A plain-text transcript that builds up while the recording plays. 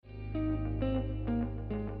Acts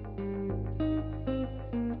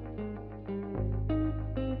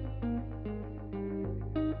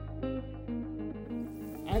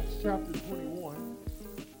chapter 21.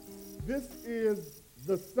 This is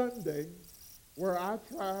the Sunday where I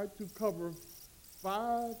tried to cover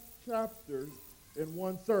 5 chapters in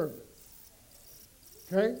one service.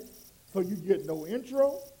 Okay? So you get no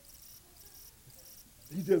intro.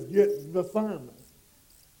 You just get the sermon.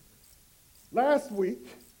 Last week,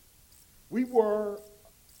 we were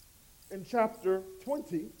in chapter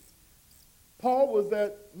 20. Paul was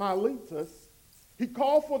at Miletus. He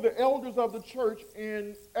called for the elders of the church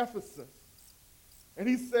in Ephesus. And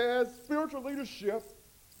he says spiritual leadership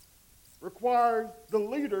requires the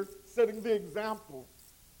leader setting the example.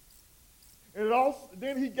 And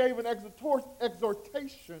then he gave an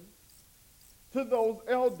exhortation to those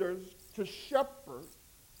elders to shepherd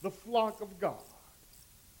the flock of God.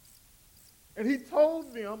 And he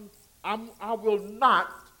told them, I will not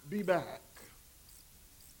be back.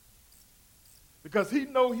 Because he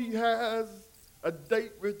knows he has a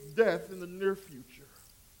date with death in the near future.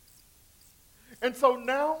 And so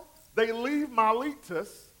now they leave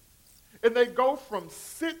Miletus and they go from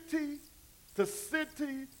city to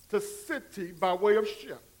city to city by way of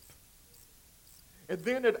ship. And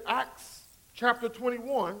then in Acts chapter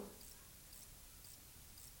 21,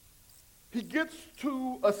 he gets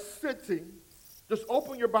to a city. Just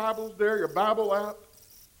open your Bibles there, your Bible app,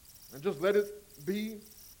 and just let it be,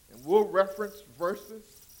 and we'll reference verses.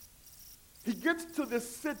 He gets to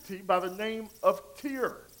this city by the name of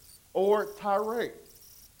Tyre or Tyre.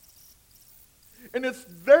 And it's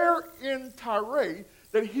there in Tyre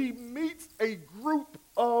that he meets a group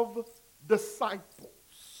of disciples.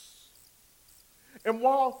 And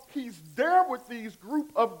while he's there with these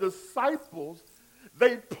group of disciples,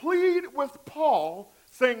 they plead with Paul,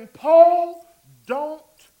 saying, Paul, don't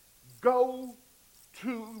go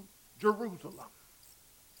to Jerusalem.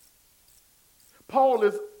 Paul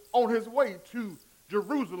is on his way to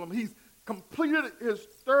Jerusalem. He's completed his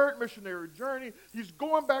 3rd missionary journey. He's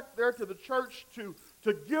going back there to the church to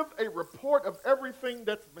give a report of everything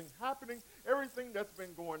that's been happening, everything that's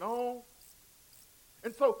been going on.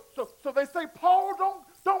 And so they say, Paul,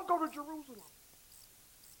 don't go to Jerusalem.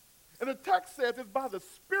 And the text says it's by the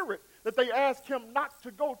Spirit that they ask him not to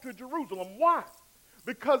go to Jerusalem. Why?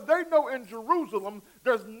 Because they know in Jerusalem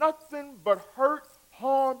there's nothing but hurt,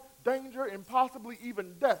 harm, danger, and possibly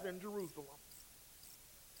even death in Jerusalem.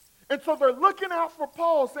 And so they're looking out for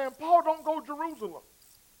Paul, saying, Paul, don't go to Jerusalem.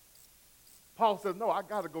 Paul says, no, I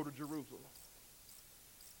got to go to Jerusalem.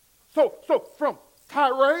 So from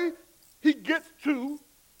Tyre, he gets to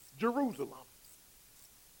Jerusalem.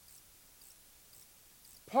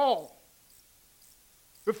 Paul,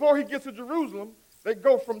 before he gets to Jerusalem, they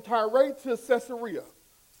go from Tyre to Caesarea.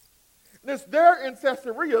 And it's there in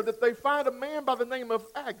Caesarea that they find a man by the name of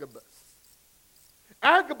Agabus.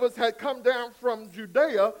 Agabus had come down from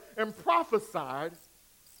Judea and prophesied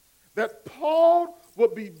that Paul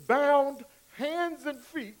would be bound hands and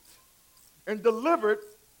feet and delivered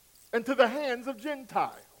into the hands of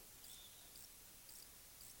Gentiles.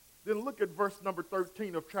 Then look at verse number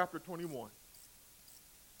 13 of chapter 21.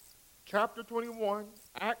 Chapter 21,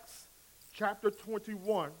 Acts chapter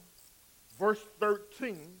 21, verse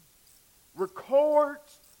 13,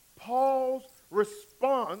 records Paul's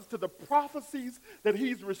response to the prophecies that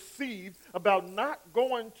he's received about not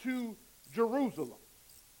going to Jerusalem.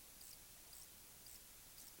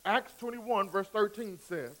 Acts 21, verse 13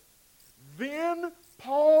 says, Then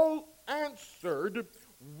Paul answered,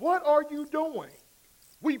 What are you doing,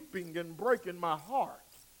 weeping and breaking my heart?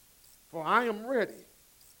 For I am ready,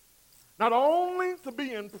 not only to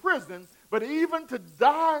be in prison, but even to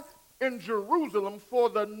die in Jerusalem for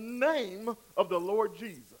the name of the Lord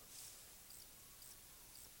Jesus.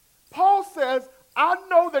 Paul says, I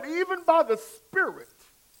know that even by the Spirit,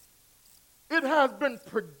 it has been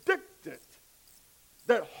predicted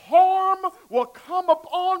that harm will come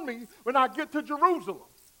upon me when I get to Jerusalem.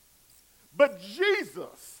 But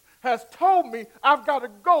Jesus has told me I've got to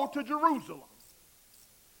go to Jerusalem.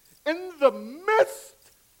 In the midst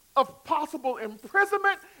of possible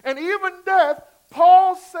imprisonment and even death,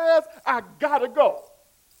 Paul says, I gotta go.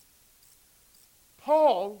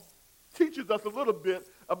 Paul teaches us a little bit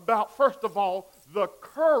about, first of all, the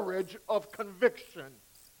courage of conviction.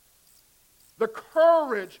 The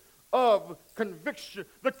courage of conviction.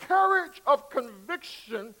 The courage of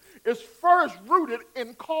conviction is first rooted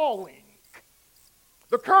in calling.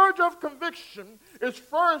 The courage of conviction is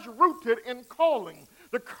first rooted in calling.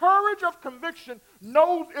 The courage of conviction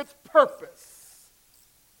knows its purpose.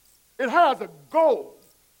 It has a goal,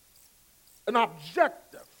 an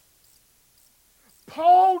objective.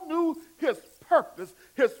 Paul knew his purpose.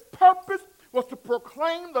 His purpose was to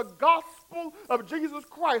proclaim the gospel of Jesus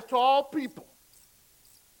Christ to all people.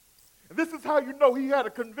 And this is how you know he had a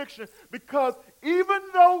conviction, because even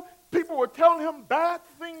though people were telling him bad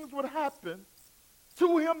things would happen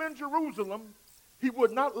to him in Jerusalem, he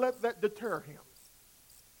would not let that deter him.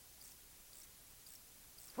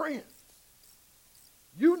 Friends,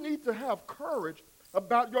 you need to have courage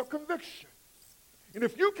about your conviction. And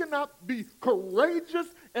if you cannot be courageous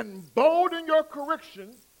and bold in your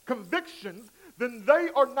convictions, then they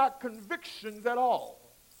are not convictions at all.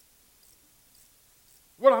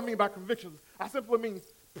 What do I mean by convictions? I simply mean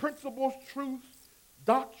principles, truths,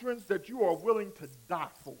 doctrines that you are willing to die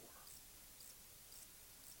for.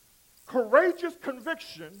 Courageous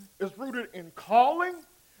conviction is rooted in calling,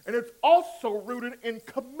 and it's also rooted in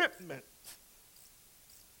commitment.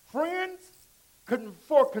 Friends,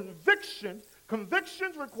 for convictions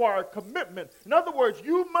require commitment. In other words,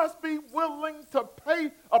 you must be willing to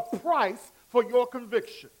pay a price for your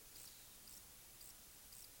conviction.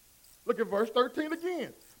 Look at verse 13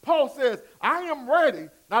 again. Paul says, I am ready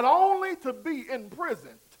not only to be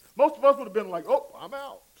imprisoned. Most of us would have been like, oh, I'm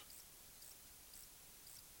out.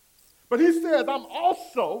 But he says, I'm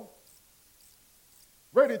also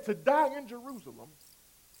ready to die in Jerusalem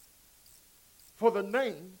for the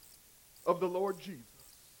name of the Lord Jesus.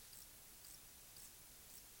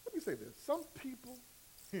 Let me say this. Some people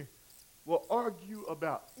will argue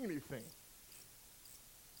about anything,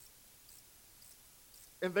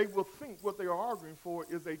 and they will think what they are arguing for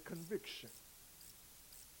is a conviction.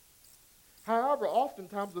 However,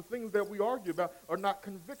 oftentimes the things that we argue about are not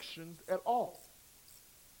convictions at all.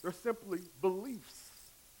 They're simply beliefs.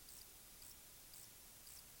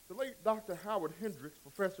 The late Dr. Howard Hendricks,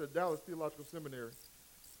 professor at Dallas Theological Seminary,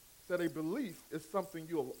 said a belief is something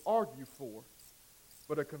you'll argue for,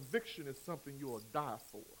 but a conviction is something you'll die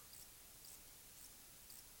for.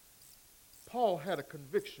 Paul had a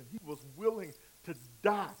conviction. He was willing to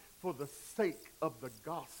die for the sake of the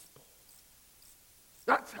gospel.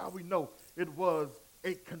 That's how we know it was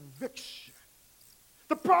a conviction.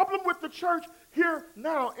 The problem with the church here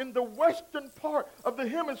now in the western part of the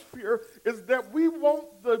hemisphere is that we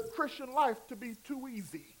want the Christian life to be too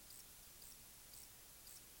easy.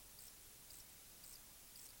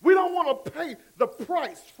 We don't want to pay the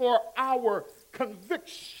price for our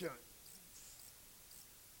convictions.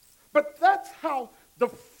 But that's how the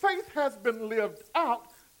faith has been lived out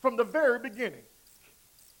from the very beginning.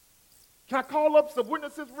 Can I call up some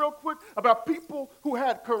witnesses real quick about people who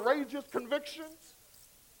had courageous convictions?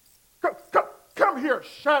 Come here,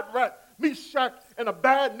 Shadrach, Meshach, and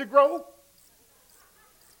Abednego.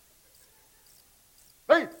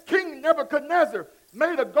 King Nebuchadnezzar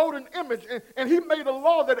made a golden image, and he made a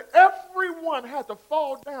law that everyone had to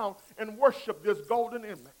fall down and worship this golden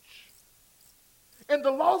image. And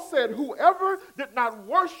the law said whoever did not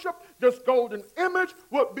worship this golden image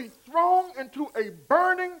would be thrown into a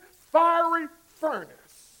burning, fiery furnace.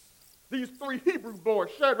 These three Hebrew boys,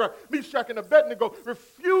 Shadrach, Meshach, and Abednego,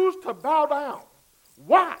 refused to bow down.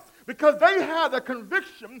 Why? Because they had a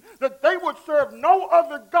conviction that they would serve no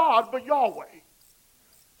other God but Yahweh.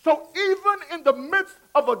 So even in the midst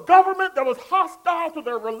of a government that was hostile to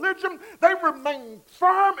their religion, they remained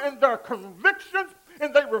firm in their convictions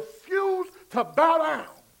and they refused to bow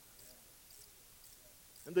down.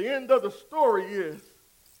 And the end of the story is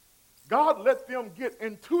God let them get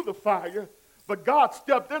into the fire, but God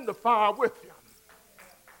stepped in the fire with them.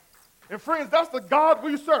 And friends, that's the God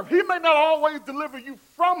we serve. He may not always deliver you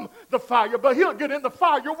from the fire, but he'll get in the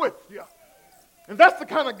fire with you. And that's the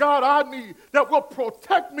kind of God I need that will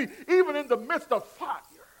protect me even in the midst of fire.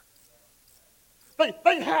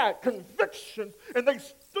 They had convictions, and they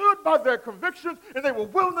stood by their convictions, and they were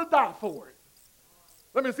willing to die for it.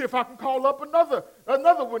 Let me see if I can call up another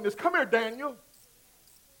witness. Come here, Daniel.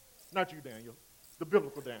 Not you, Daniel. The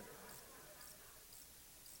biblical Daniel.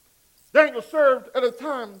 Daniel served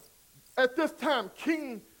at this time,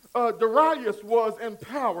 King Darius was in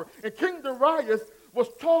power. And King Darius was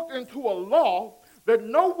talked into a law that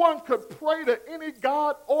no one could pray to any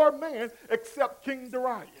god or man except King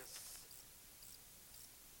Darius.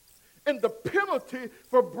 And the penalty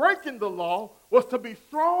for breaking the law was to be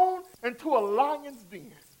thrown into a lion's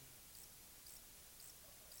den.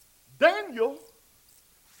 Daniel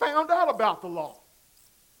found out about the law.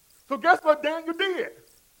 So guess what Daniel did?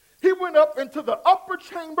 He went up into the upper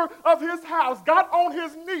chamber of his house, got on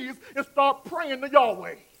his knees, and started praying to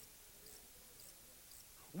Yahweh.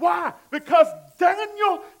 Why? Because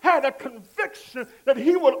Daniel had a conviction that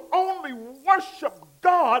he would only worship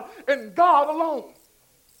God and God alone.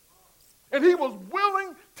 And he was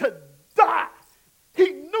willing to die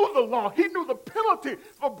law. He knew the penalty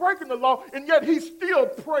for breaking the law, and yet he still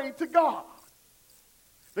prayed to God.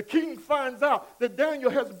 The king finds out that Daniel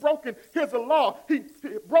has broken his law. He's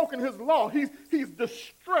broken his law. He's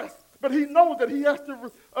distressed, but he knows that he has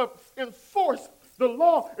to enforce the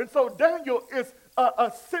law. And so Daniel is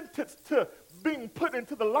sentenced to being put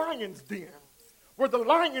into the lion's den, where the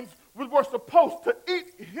lions were supposed to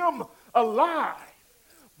eat him alive.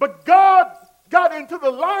 But God got into the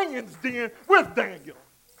lion's den with Daniel.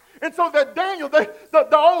 And so that Daniel,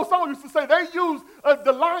 the old song used to say, they used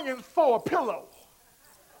the lions for a pillow.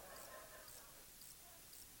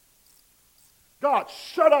 God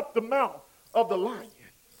shut up the mouth of the lions.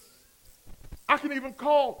 I can even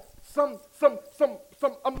call some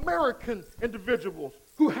American individuals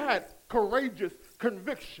who had courageous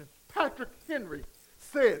convictions. Patrick Henry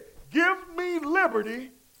said, "Give me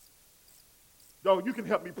liberty." No, you can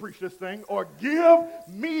help me preach this thing. Or give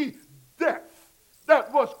me death.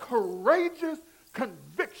 That was courageous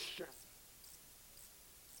conviction.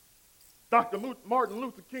 Dr. Martin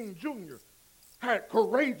Luther King Jr. had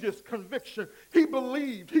courageous conviction. He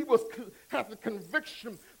believed, had the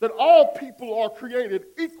conviction that all people are created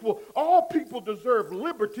equal. All people deserve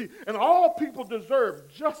liberty, and all people deserve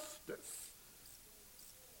justice,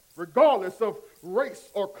 regardless of race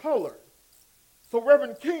or color. So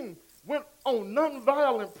Reverend King went on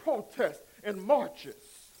nonviolent protests and marches.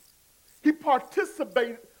 He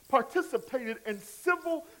participated in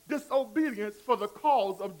civil disobedience for the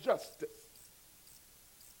cause of justice.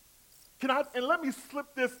 And let me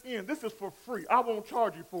slip this in. This is for free. I won't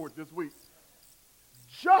charge you for it this week.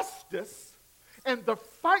 Justice and the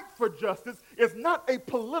fight for justice is not a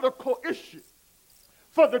political issue.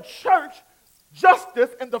 For the church,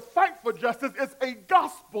 justice and the fight for justice is a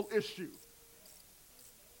gospel issue.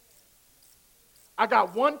 I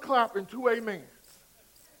got one clap and two amens.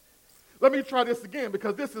 Let me try this again,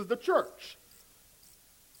 because this is the church.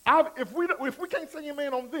 If we can't say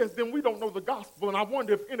amen on this, then we don't know the gospel, and I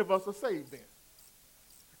wonder if any of us are saved then.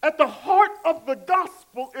 At the heart of the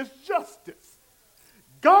gospel is justice.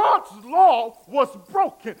 God's law was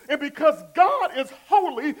broken, and because God is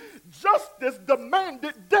holy, justice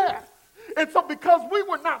demanded death. And so because we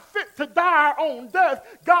were not fit to die our own death,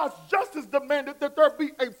 God's justice demanded that there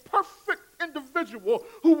be a perfect individual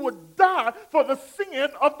who would die for the sin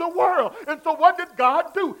of the world. And so what did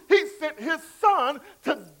God do? He sent his son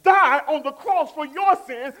to die on the cross for your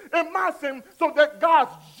sin and my sin, so that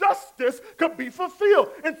God's justice could be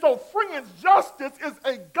fulfilled. And so, friends, justice is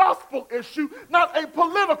a gospel issue, not a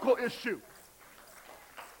political issue.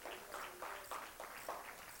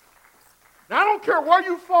 Now, I don't care where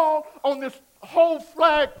you fall on this whole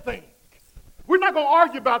flag thing. We're not going to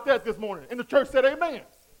argue about that this morning. And the church said amen.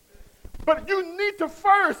 But you need to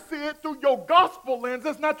first see it through your gospel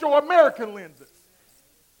lenses, not your American lenses.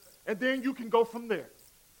 And then you can go from there.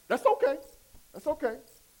 That's okay. That's okay.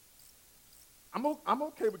 I'm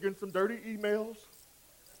okay with getting some dirty emails.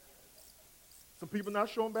 Some people not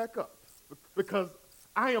showing back up. Because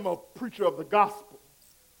I am a preacher of the gospel.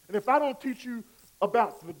 And if I don't teach you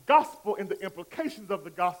about the gospel and the implications of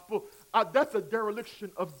the gospel, that's a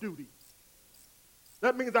dereliction of duty.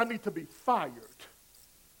 That means I need to be fired.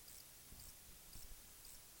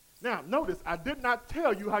 Now, notice, I did not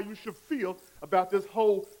tell you how you should feel about this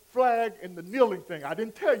whole flag and the kneeling thing. I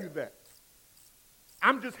didn't tell you that.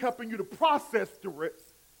 I'm just helping you to process through it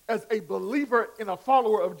as a believer and a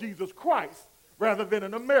follower of Jesus Christ rather than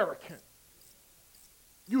an American.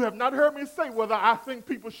 You have not heard me say whether I think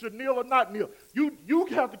people should kneel or not kneel. You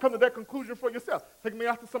have to come to that conclusion for yourself. Take me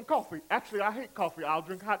out to some coffee. Actually, I hate coffee. I'll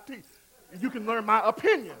drink hot tea. You can learn my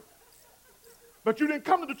opinion. But you didn't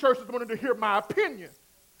come to the church this morning to hear my opinion.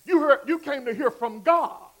 You came to hear from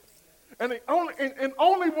God. And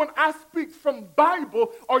only when I speak from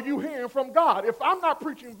Bible are you hearing from God. If I'm not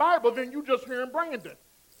preaching Bible, then you just hearing Brandon.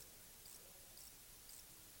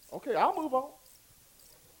 Okay, I'll move on.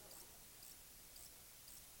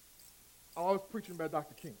 I was preaching about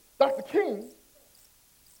Dr. King. Dr. King,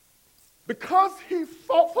 because he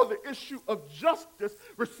fought for the issue of justice,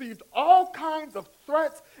 received all kinds of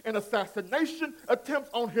threats and assassination attempts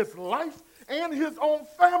on his life and his own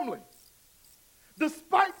family.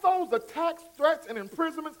 Despite those attacks, threats, and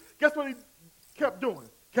imprisonments, guess what he kept doing?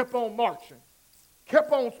 Kept on marching.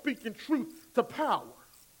 Kept on speaking truth to power.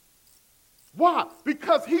 Why?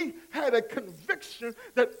 Because he had a conviction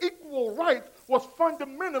that equal rights was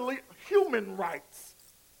fundamentally human rights.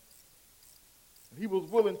 And he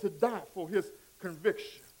was willing to die for his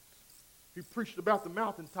convictions. He preached about the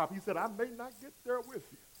mountaintop. He said, I may not get there with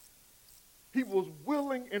you. He was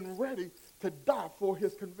willing and ready to die for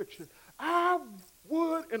his conviction. I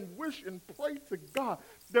would and wish and pray to God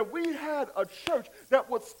that we had a church that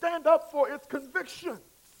would stand up for its convictions.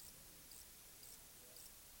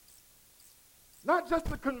 Not just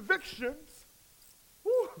the convictions.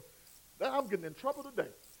 Whew, I'm getting in trouble today.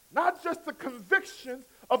 Not just the convictions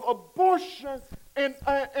of abortion and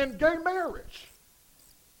gay marriage.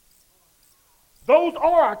 Those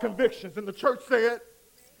are our convictions. And the church said,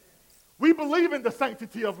 we believe in the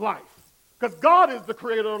sanctity of life. Because God is the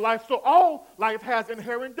creator of life, so all life has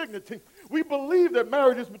inherent dignity. We believe that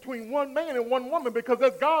marriage is between one man and one woman because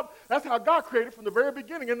that's how God created from the very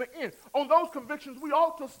beginning and the end. On those convictions, we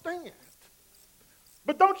ought to stand.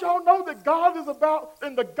 But don't y'all know that God is about,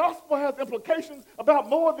 and the gospel has implications about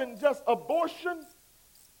more than just abortion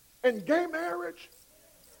and gay marriage?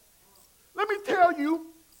 Let me tell you,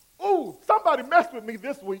 somebody messed with me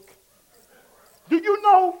this week. Do you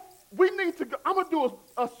know we need to go, I'm going to do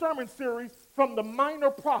a sermon series from the minor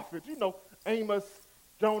prophets, Amos,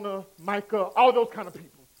 Jonah, Micah, all those kind of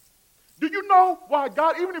people. Do you know why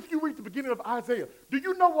God, even if you read the beginning of Isaiah, do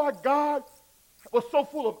you know why God was so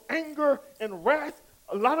full of anger and wrath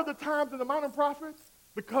a lot of the times in the minor prophets?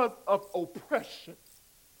 Because of oppression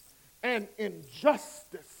and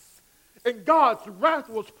injustice. And God's wrath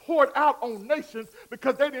was poured out on nations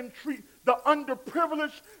because they didn't treat the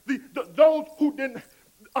underprivileged, those who didn't,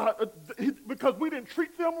 because we didn't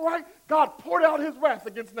treat them right. God poured out his wrath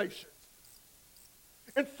against nations.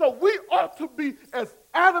 And so we ought to be as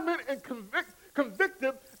adamant and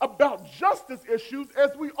convicted about justice issues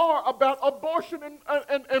as we are about abortion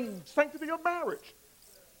and sanctity of marriage.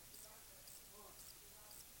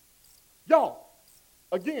 Y'all,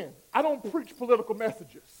 again, I don't preach political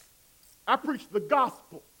messages. I preach the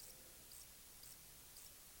gospel.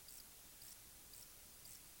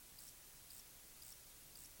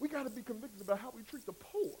 We got to be convicted about how we treat the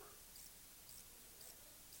poor.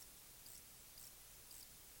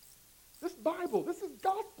 This Bible, this is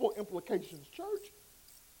gospel implications, church.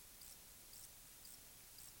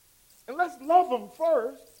 And let's love them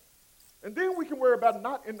first, and then we can worry about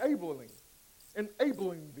not enabling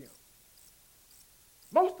them.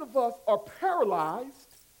 Most of us are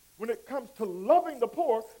paralyzed when it comes to loving the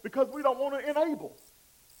poor because we don't want to enable.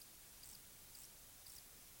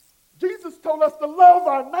 Jesus told us to love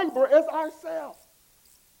our neighbor as ourselves.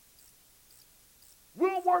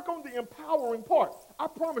 We'll work on the empowering part. I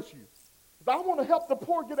promise you. Because I want to help the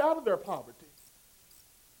poor get out of their poverty.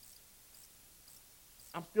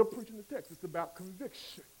 I'm still preaching the text. It's about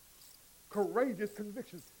conviction. Courageous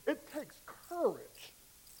convictions. It takes courage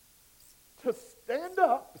to stand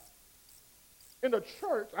up in a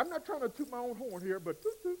church. I'm not trying to toot my own horn here, but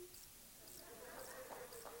toot toot.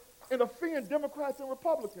 And offend Democrats and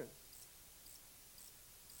Republicans.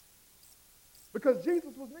 Because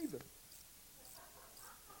Jesus was neither.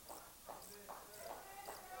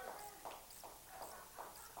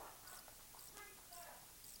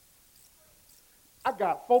 I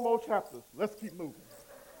got 4 more chapters. Let's keep moving.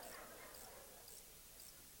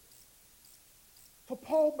 So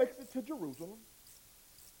Paul makes it to Jerusalem.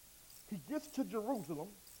 He gets to Jerusalem,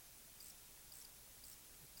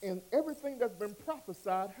 and everything that's been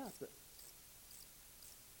prophesied happens.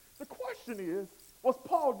 The question is, was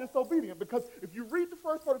Paul disobedient? Because if you read the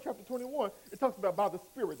first part of chapter 21, it talks about by the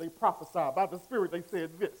Spirit they prophesied. By the Spirit they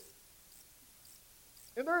said this.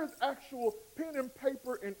 And there is actual pen and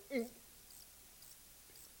paper and ink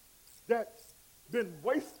that's been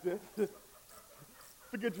wasted,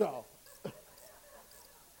 forget y'all,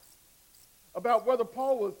 about whether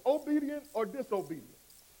Paul was obedient or disobedient.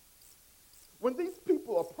 When these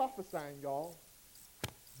people are prophesying, y'all,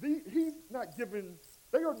 they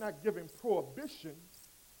are not giving prohibition,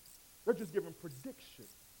 they're just giving prediction.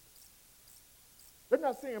 They're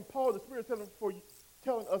not saying, Paul, the Spirit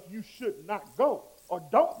telling us you should not go or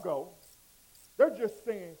don't go. They're just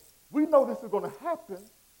saying, we know this is going to happen,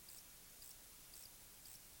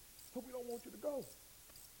 so we don't want you to go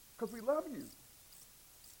because we love you.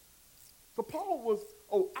 So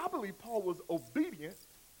I believe Paul was obedient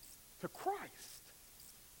to Christ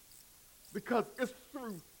because it's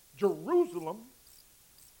through Jerusalem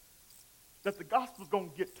that the gospel's going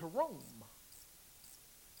to get to Rome.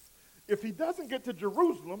 If he doesn't get to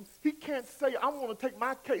Jerusalem, he can't say, I want to take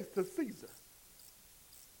my case to Caesar.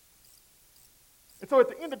 And so at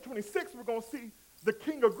the end of 26, we're going to see the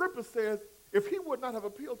King Agrippa says, if he would not have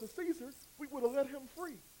appealed to Caesar, we would have let him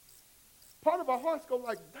free. Part of our hearts go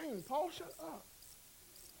like, dang, Paul, shut up.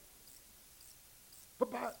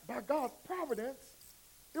 But by God's providence,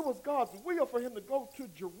 it was God's will for him to go to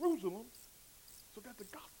Jerusalem so that the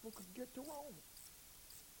gospel could get to Rome.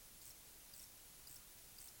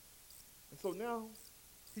 And so now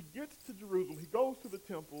he gets to Jerusalem, he goes to the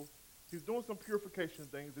temple, he's doing some purification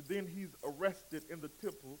things, and then he's arrested in the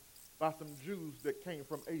temple by some Jews that came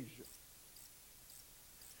from Asia.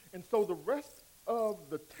 And so the rest of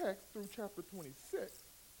the text through chapter 26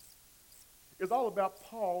 is all about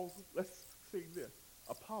Paul's, let's say this,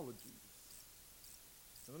 apologies.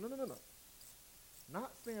 No.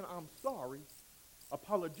 Not saying I'm sorry.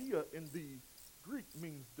 Apologia in the Greek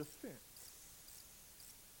means defense.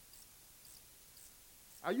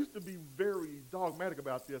 I used to be very dogmatic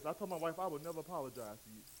about this. I told my wife I would never apologize to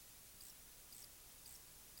you.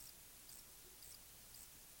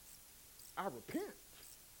 I repent.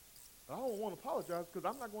 But I don't want to apologize because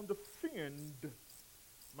I'm not going to defend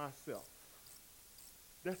myself.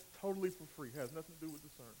 That's totally for free. It has nothing to do with the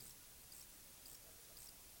sermon.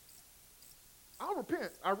 I'll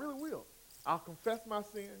repent. I really will. I'll confess my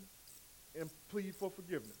sin and plead for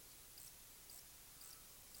forgiveness.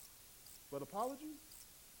 But apologies,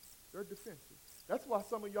 they're defensive. That's why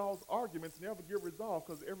some of y'all's arguments never get resolved,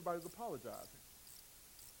 because everybody's apologizing.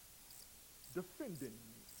 Defending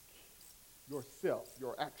yourself,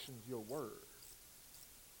 your actions, your words.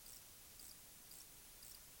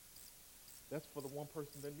 That's for the one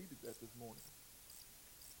person that needed that this morning.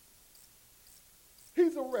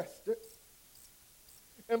 He's arrested.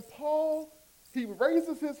 And Paul, he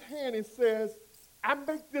raises his hand and says, I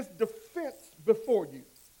make this defense before you.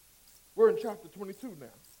 We're in chapter 22 now.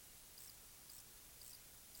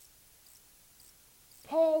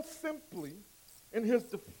 Paul simply, in his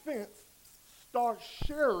defense, starts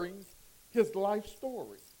sharing his life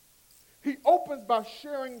story. He opens by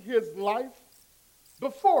sharing his life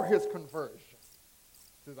before his conversion.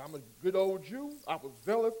 He says, I'm a good old Jew. I was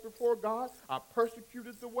zealous before God. I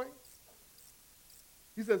persecuted the way.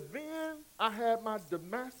 He says, then I had my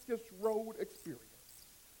Damascus Road experience.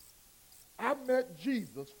 I met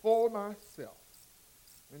Jesus for myself.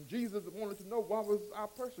 And Jesus wanted to know, why was I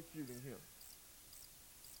persecuting him?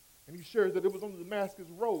 And he shares that it was on the Damascus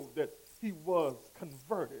Road that he was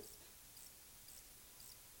converted.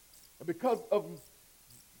 And because of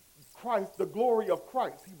Christ, the glory of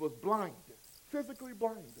Christ, he was blinded, physically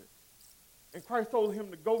blinded. And Christ told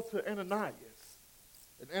him to go to Ananias.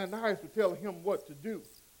 And Ananias would tell him what to do.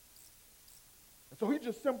 And so he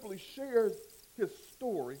just simply shares his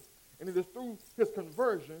story, and it is through his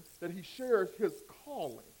conversion that he shares his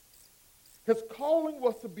calling. His calling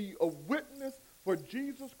was to be a witness for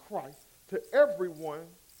Jesus Christ to everyone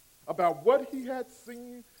about what he had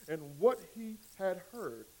seen and what he had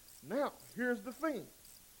heard. Now, here's the thing.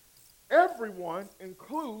 Everyone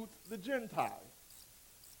includes the Gentiles.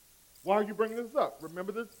 Why are you bringing this up?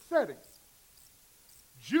 Remember the setting.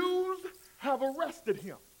 Jews have arrested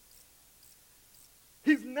him.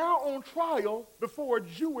 He's now on trial before a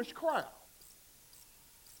Jewish crowd.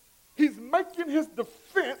 He's making his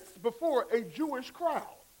defense before a Jewish crowd.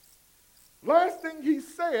 Last thing he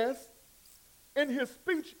says in his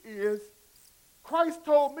speech is, Christ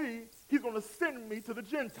told me he's going to send me to the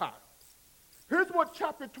Gentiles. Here's what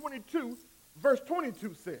chapter 22, verse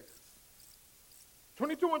 22 says.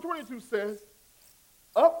 22 and 22 says,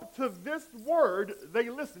 up to this word, they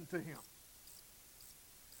listened to him.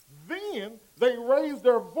 Then they raised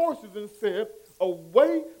their voices and said,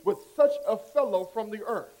 away with such a fellow from the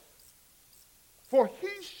earth, for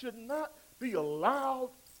he should not be allowed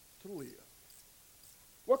to live.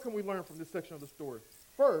 What can we learn from this section of the story?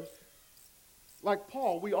 First, like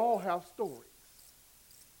Paul, we all have stories.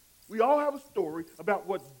 We all have a story about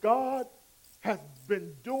what God has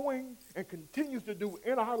been doing and continues to do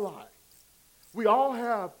in our lives. We all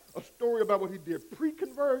have a story about what he did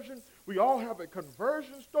pre-conversion. We all have a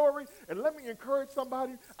conversion story. And let me encourage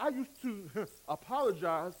somebody. I used to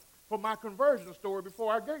apologize for my conversion story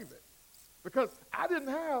before I gave it, because I didn't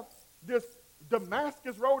have this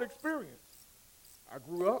Damascus Road experience. I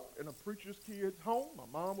grew up in a preacher's kid's home. My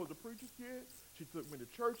mom was a preacher's kid. She took me to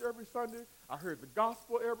church every Sunday. I heard the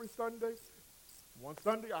gospel every Sunday. One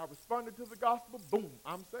Sunday, I responded to the gospel. Boom,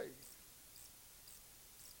 I'm saved.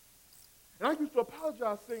 And I used to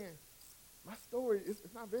apologize saying, my story is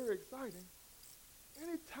not very exciting.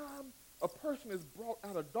 Anytime a person is brought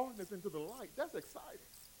out of darkness into the light, that's exciting.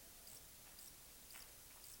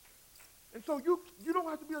 And so you don't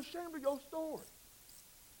have to be ashamed of your story.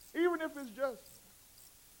 Even if it's just,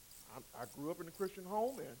 I grew up in a Christian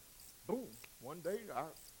home, and boom, one day I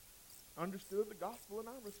understood the gospel and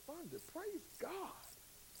I responded. Praise God.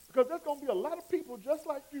 Because there's going to be a lot of people just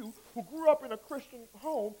like you who grew up in a Christian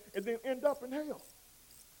home and then end up in hell.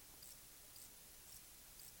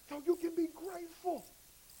 So you can be grateful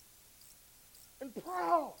and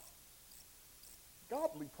proud,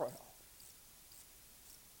 godly proud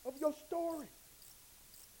of your story.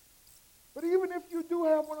 But even if you do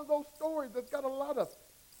have one of those stories that's got a lot of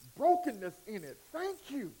brokenness in it, thank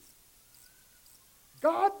you.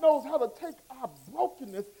 God knows how to take our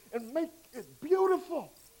brokenness and make it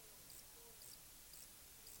beautiful.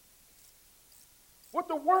 What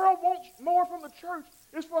the world wants more from the church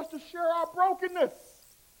is for us to share our brokenness.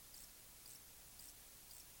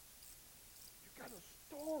 You got a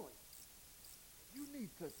story. You need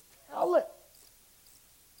to tell it.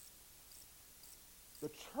 The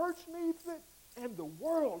church needs it and the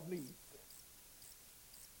world needs it.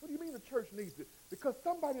 What do you mean the church needs it? Because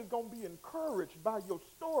somebody is going to be encouraged by your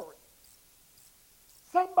story.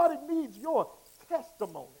 Somebody needs your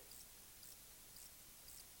testimony.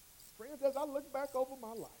 Friends, as I look back over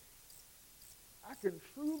my life, I can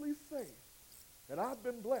truly say that I've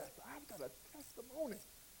been blessed. I've got a testimony.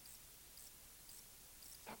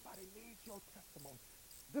 Somebody needs your testimony.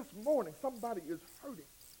 This morning, somebody is hurting.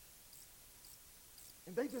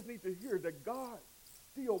 And they just need to hear that God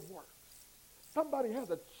still works. Somebody has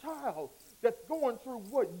a child that's going through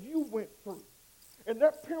what you went through. And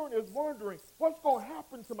that parent is wondering, what's going to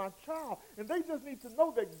happen to my child? And they just need to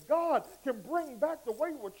know that God can bring back the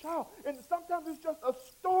wayward child. And sometimes it's just a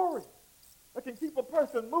story that can keep a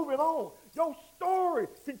person moving on. Your story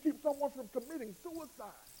can keep someone from committing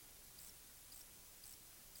suicide.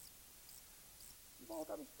 You've all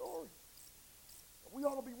got a story that we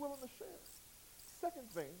ought to be willing to share.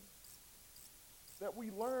 Second thing that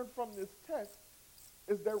we learn from this text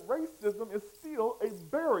is that racism is still a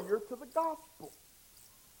barrier to the gospel.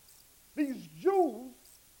 These Jews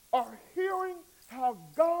are hearing how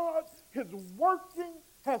God has worked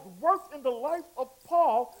in the life of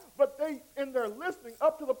Paul, but they're listening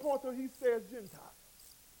up to the point where he says Gentiles.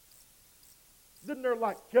 Then they're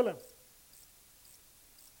like, kill him.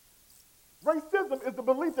 Racism is the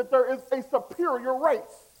belief that there is a superior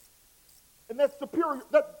race. And that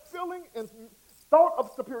feeling and thought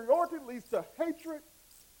of superiority leads to hatred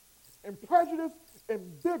and prejudice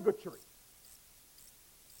and bigotry.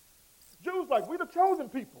 Jews like, we're the chosen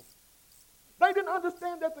people. They didn't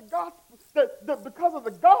understand that the gospel, that because of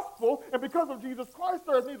the gospel and because of Jesus Christ,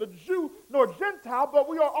 there is neither Jew nor Gentile, but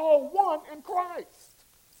we are all one in Christ.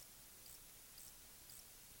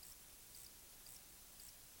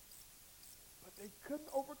 But they couldn't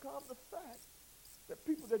overcome the fact that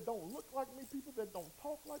people that don't look like me, people that don't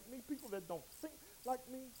talk like me, people that don't think like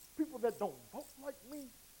me, people that don't vote like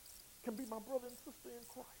me can be my brother and sister in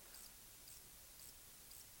Christ.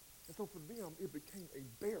 And so for them, it became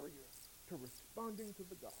a barrier to responding to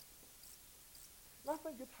the gospel. And I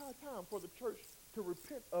think it's high time for the church to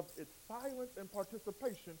repent of its silence and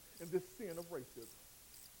participation in this sin of racism.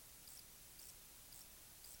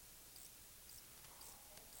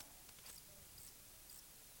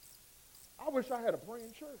 I wish I had a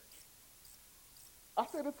praying church. I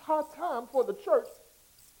said it's high time for the church,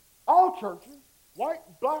 all churches, white,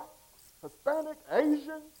 black, Hispanic,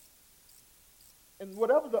 Asian, and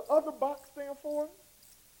whatever the other box stands for,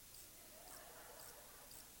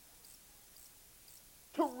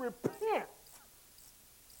 to repent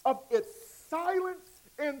of its silence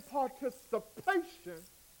and participation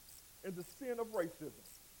in the sin of racism.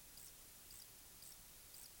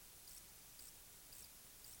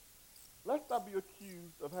 Lest I be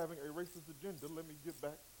accused of having a racist agenda, let me get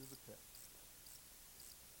back to the text.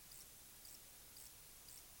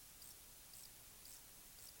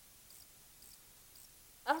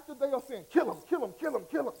 After they are saying, kill him, kill him, kill him,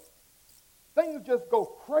 kill him, things just go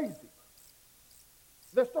crazy.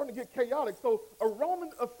 They're starting to get chaotic. So a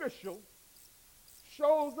Roman official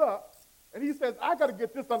shows up and he says, I got to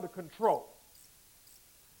get this under control.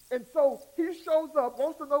 And so he shows up,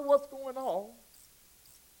 wants to know what's going on.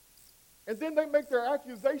 And then they make their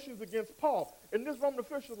accusations against Paul. And this Roman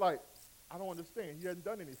official is like, I don't understand. He hasn't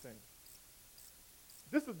done anything.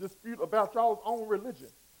 This is a dispute about y'all's own religion.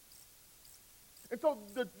 And so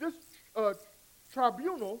this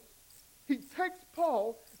tribunal, he takes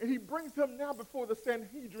Paul and he brings him now before the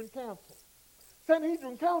Sanhedrin Council.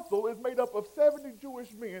 Sanhedrin Council is made up of 70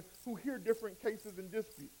 Jewish men who hear different cases and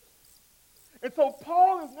disputes. And so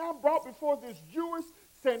Paul is now brought before this Jewish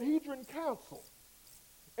Sanhedrin Council.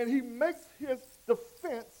 And he makes his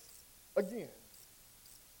defense again.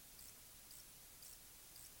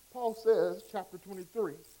 Paul says, chapter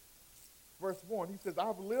 23, verse 1, he says,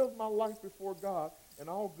 I've lived my life before God in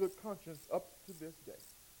all good conscience up to this day.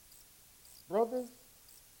 Brothers,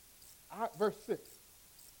 verse 6,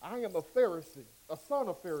 I am a Pharisee, a son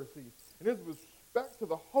of Pharisees, and it is with respect to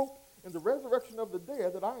the hope and the resurrection of the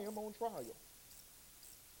dead that I am on trial.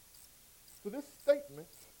 So this statement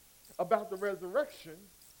about the resurrection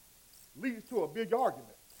leads to a big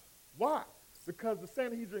argument. Why? because the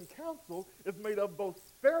Sanhedrin Council is made of both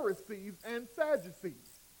Pharisees and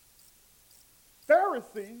Sadducees.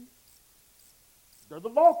 Pharisees, they're the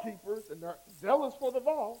law keepers, and they're zealous for the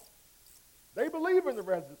law. They believe in the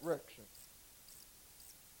resurrection.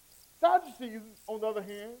 Sadducees, on the other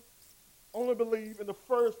hand, only believe in the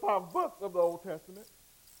first 5 books of the Old Testament.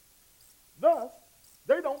 Thus,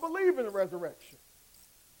 they don't believe in the resurrection.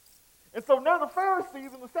 And so now the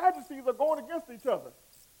Pharisees and the Sadducees are going against each other.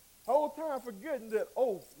 The whole time forgetting that,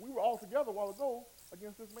 we were all together a while ago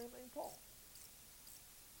against this man named Paul.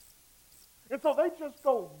 And so they just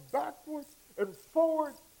go backwards and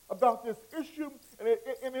forward about this issue,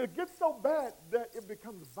 and it gets so bad that it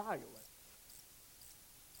becomes violent.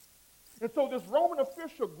 And so this Roman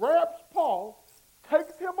official grabs Paul,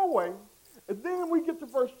 takes him away, and then we get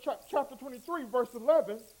to chapter 23, verse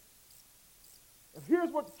 11. And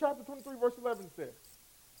here's what chapter 23, verse 11 says.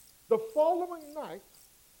 The following night,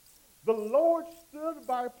 the Lord stood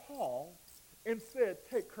by Paul and said,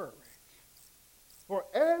 "Take courage. For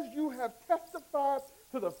as you have testified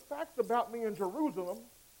to the facts about me in Jerusalem,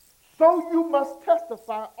 so you must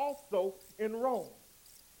testify also in Rome."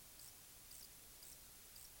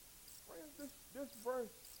 Friends, this verse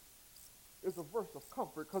is a verse of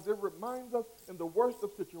comfort because it reminds us in the worst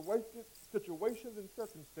of situations and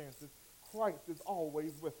circumstances, Christ is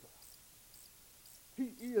always with us.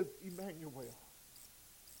 He is Emmanuel,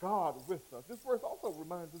 God with us. This verse also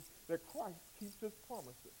reminds us that Christ keeps his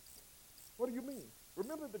promises. What do you mean?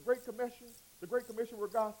 Remember the Great Commission where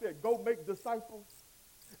God said, "Go make disciples"?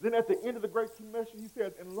 Then at the end of the Great Commission, he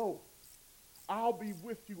says, "And lo, I'll be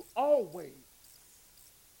with you always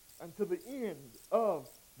until the end of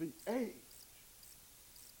the age."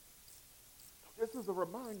 This is a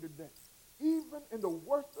reminder that even in the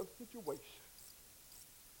worst of situations,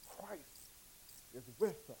 Christ is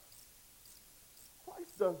with us.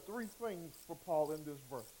 Christ does 3 things for Paul in this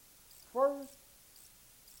verse. First,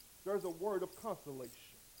 there's a word of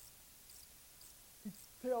consolation. He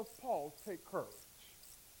tells Paul, take courage.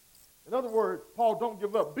 In other words, Paul, don't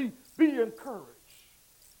give up. Be encouraged.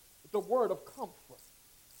 It's a word of comfort.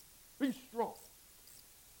 Be strong.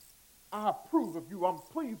 I approve of you. I'm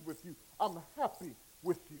pleased with you. I'm happy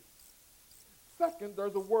with you. Second,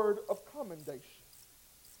 there's a word of commendation.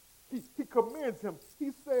 He commends him.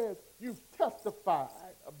 He says, "You've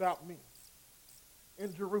testified about me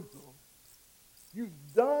in Jerusalem.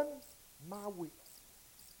 You've done my will."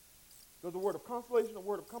 There's a word of consolation, a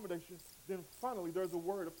word of commendation. Then finally, there's a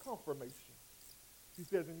word of confirmation. He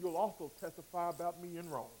says, "And you'll also testify about me in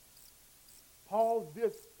Rome." Paul,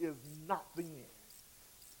 this is not the end.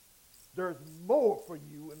 There's more for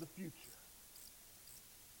you in the future.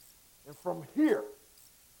 And from here,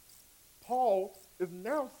 Paul is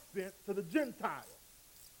now sent to the Gentiles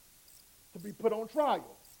to be put on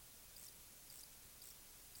trial.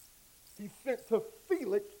 He's sent to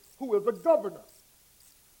Felix, who is a governor.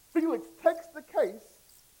 Felix takes the case,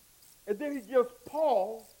 and then he gives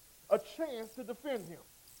Paul a chance to defend him.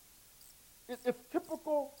 It's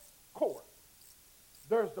typical court.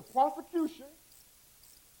 There's the prosecution.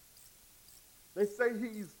 They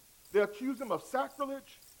accuse him of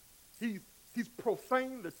sacrilege. He's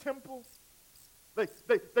profaned the temple. They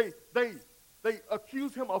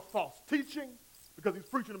accuse him of false teaching because he's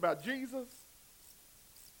preaching about Jesus.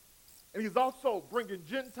 And he's also bringing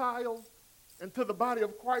Gentiles into the body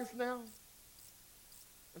of Christ now.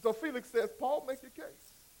 And so Felix says, "Paul, make your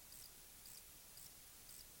case."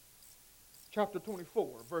 Chapter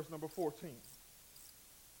 24, verse number 14.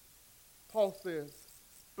 Paul says,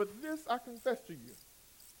 "But this I confess to you,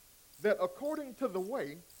 that according to the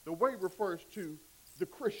way refers to the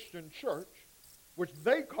Christian church, which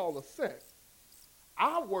they call a sect,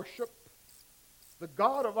 I worship the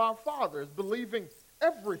God of our fathers, believing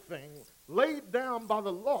everything laid down by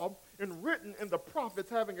the law and written in the prophets,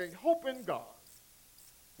 having a hope in God,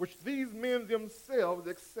 which these men themselves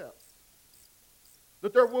accept,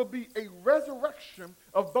 that there will be a resurrection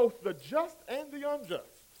of both the just and the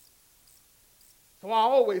unjust. So I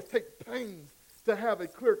always take pains to have a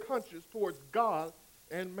clear conscience towards God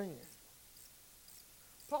and man."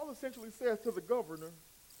 Paul essentially says to the governor,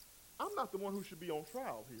 I'm not the one who should be on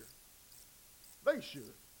trial here. They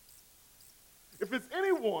should. If it's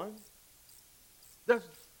anyone that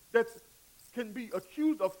can be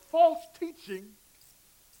accused of false teaching,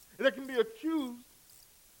 and that can be accused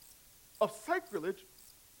of sacrilege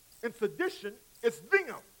and sedition, it's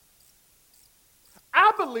them.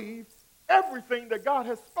 I believe everything that God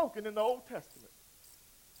has spoken in the Old Testament,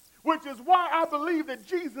 which is why I believe that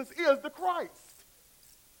Jesus is the Christ,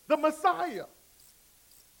 the Messiah.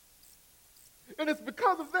 And it's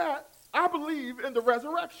because of that I believe in the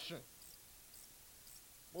resurrection.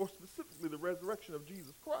 more specifically the resurrection of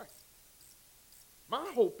Jesus Christ. My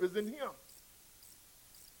hope is in him.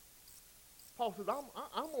 Paul says,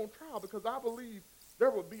 I'm on trial because I believe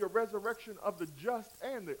there will be a resurrection of the just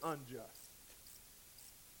and the unjust.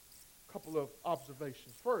 A couple of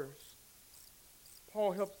observations. First,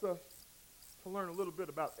 Paul helps us to learn a little bit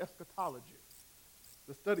about eschatology,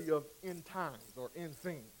 the study of end times or end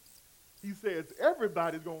things. He says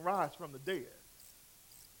everybody's going to rise from the dead.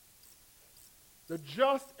 The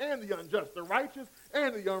just and the unjust, the righteous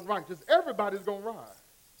and the unrighteous, everybody's going to rise.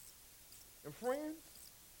 And friends,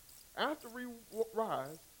 after we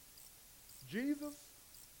rise, Jesus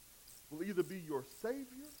will either be your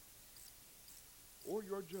Savior or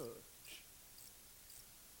your judge.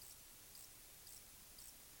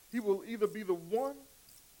 He will either be the one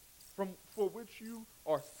for which you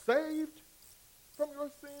are saved from your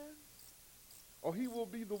sins, or he will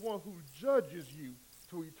be the one who judges you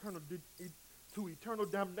to eternal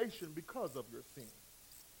damnation because of your sin.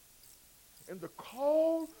 And the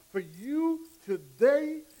call for you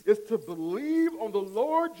today is to believe on the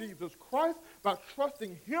Lord Jesus Christ by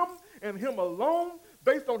trusting him and him alone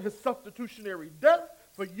based on his substitutionary death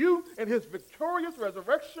for you and his victorious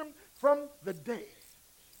resurrection from the dead.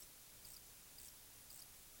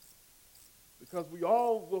 Because we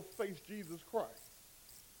all will face Jesus Christ.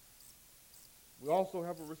 We also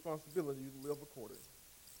have a responsibility to live accordingly.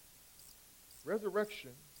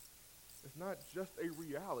 Resurrection is not just a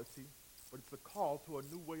reality, but it's a call to a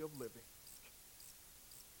new way of living.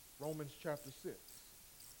 Romans chapter 6.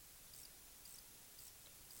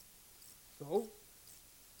 So,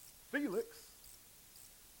 Felix,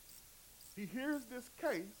 he hears this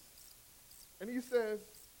case, and he says,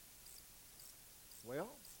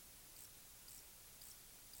 well,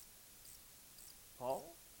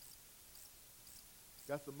 Paul,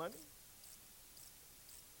 got some money?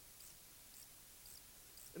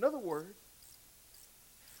 In other words,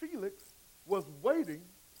 Felix was waiting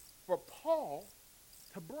for Paul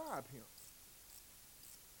to bribe him.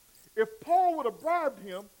 If Paul would have bribed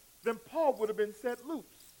him, then Paul would have been set loose.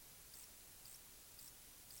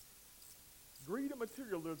 Greed and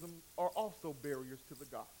materialism are also barriers to the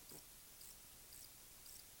gospel.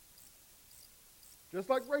 Just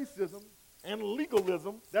like racism and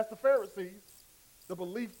legalism, that's the Pharisees, the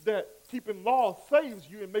belief that keeping laws saves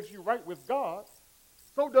you and makes you right with God,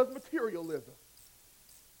 so does materialism,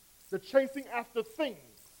 the chasing after things,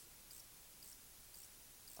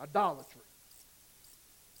 idolatry.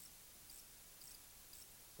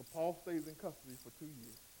 So Paul stays in custody for 2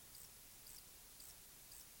 years.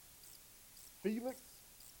 Felix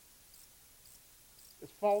is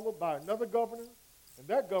followed by another governor, and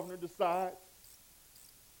that governor decides,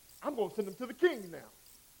 I'm going to send him to the king now.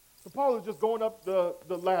 So Paul is just going up the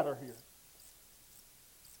ladder here.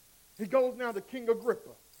 He goes now to King Agrippa.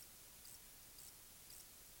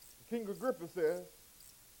 King Agrippa says,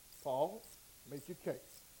 Paul, make your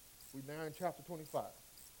case. We're now in chapter 25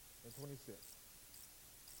 and 26.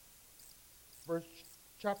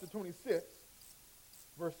 Chapter 26,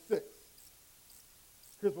 verse 6.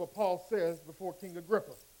 Here's what Paul says before King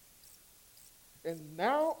Agrippa. And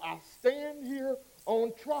now I stand here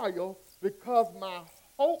on trial because my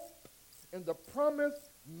hope in the promise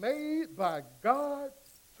made by God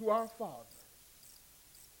to our fathers,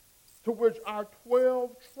 to which our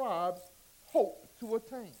 12 tribes hope to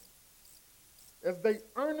attain, as they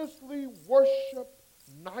earnestly worship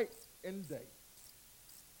night and day.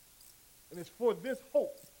 And it's for this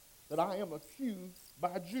hope that I am accused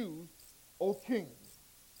by Jews, O king.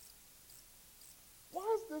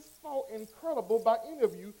 Why is this thought incredible by any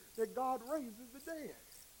of you that God raises the dead?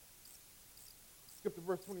 Skip to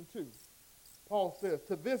verse 22. Paul says,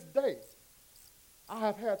 to this day, I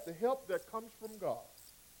have had the help that comes from God.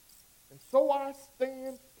 And so I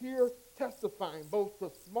stand here testifying both to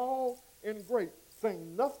small and great,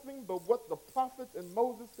 saying nothing but what the prophets and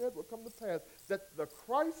Moses said will come to pass, that the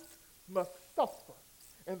Christ must suffer,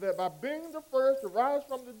 and that by being the first to rise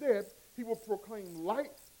from the dead, he will proclaim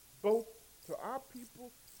light both to our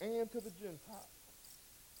people and to the Gentiles.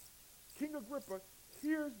 King Agrippa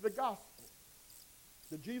hears the gospel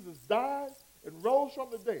that Jesus died and rose from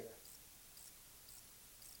the dead.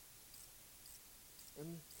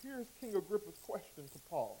 And here's King Agrippa's question to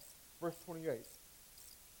Paul, verse 28.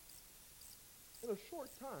 In a short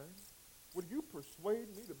time, would you persuade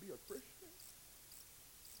me to be a Christian?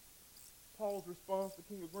 Paul's response to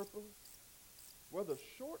King Agrippa, whether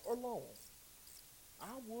short or long,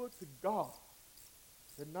 I would to God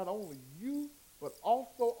that not only you, but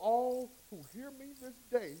also all who hear me this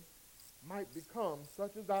day might become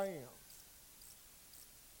such as I am.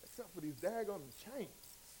 Except for these daggone chains.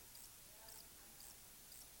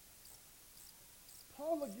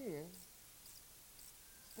 Paul again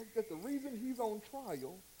states that the reason he's on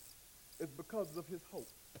trial is because of his hope.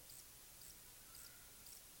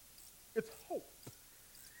 It's hope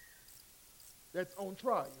that's on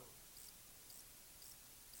trial.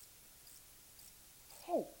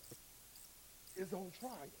 Hope is on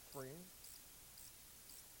trial, friends.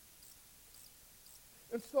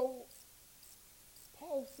 And so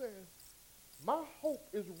Paul says, my hope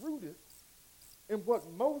is rooted in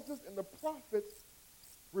what Moses and the prophets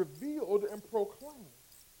revealed and proclaimed,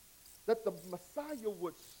 that the Messiah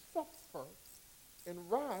would suffer and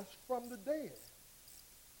rise from the dead.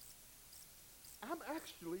 I'm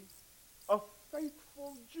actually a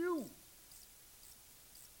faithful Jew.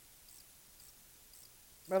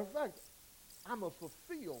 Matter of fact, I'm a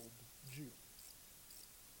fulfilled Jew,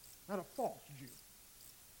 not a false Jew.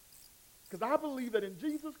 Because I believe that in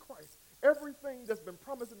Jesus Christ, everything that's been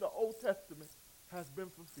promised in the Old Testament has been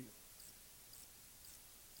fulfilled.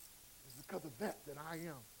 It's because of that I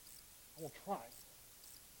am on trial.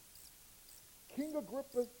 King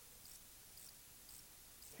Agrippa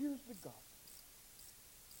hears the gospel.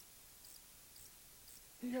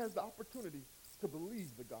 He has the opportunity to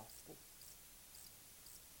believe the gospel.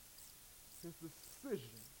 His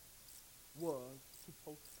decision was to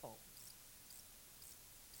postpone.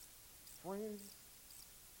 Friends,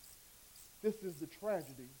 this is the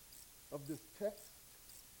tragedy of this text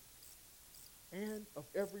and of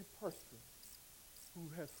every person who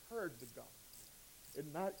has heard the gospel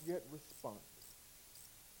and not yet responded.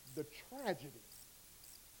 The tragedy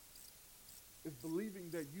is believing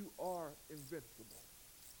that you are invincible.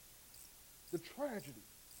 The tragedy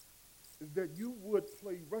is that you would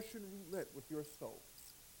play Russian roulette with your soul.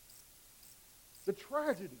 The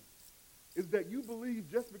tragedy is that you believe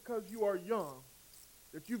just because you are young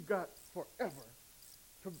that you've got forever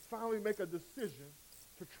to finally make a decision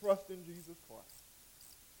to trust in Jesus Christ.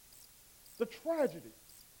 The tragedy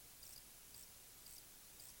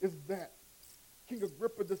is that King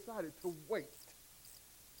Agrippa decided to wait,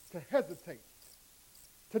 to hesitate,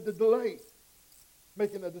 to delay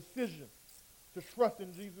making a decision to trust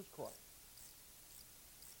in Jesus Christ.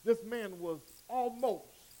 This man was almost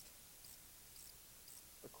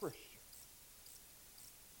a Christian.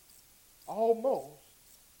 Almost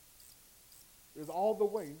is all the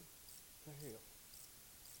way to hell.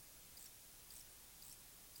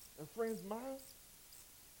 And friends, my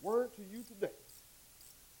word to you today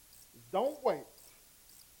is don't wait.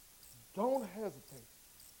 Don't hesitate.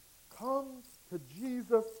 Come to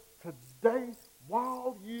Jesus today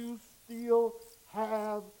while you still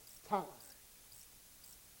have time.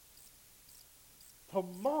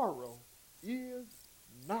 Tomorrow is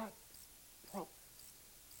not promised.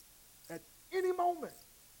 At any moment,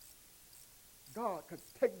 God could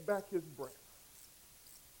take back his breath.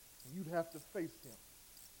 And you'd have to face him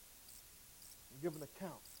and give an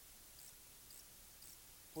account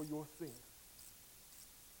for your sin.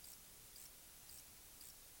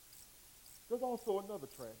 There's also another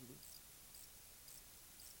tragedy.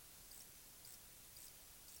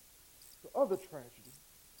 The other tragedy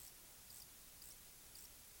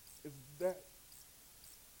is that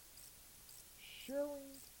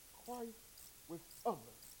sharing Christ with others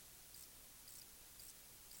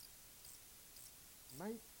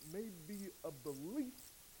may be a belief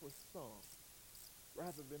for some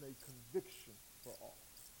rather than a conviction for all.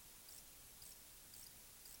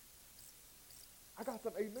 I got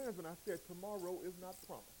some amens when I said tomorrow is not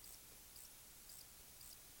promised.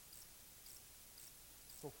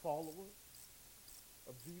 So followers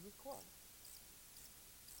of Jesus Christ,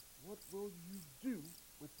 what will you do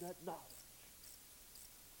with that knowledge?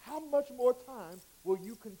 How much more time will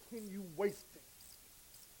you continue wasting?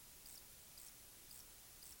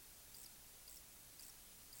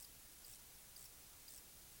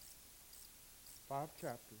 Five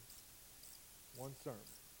chapters, one sermon.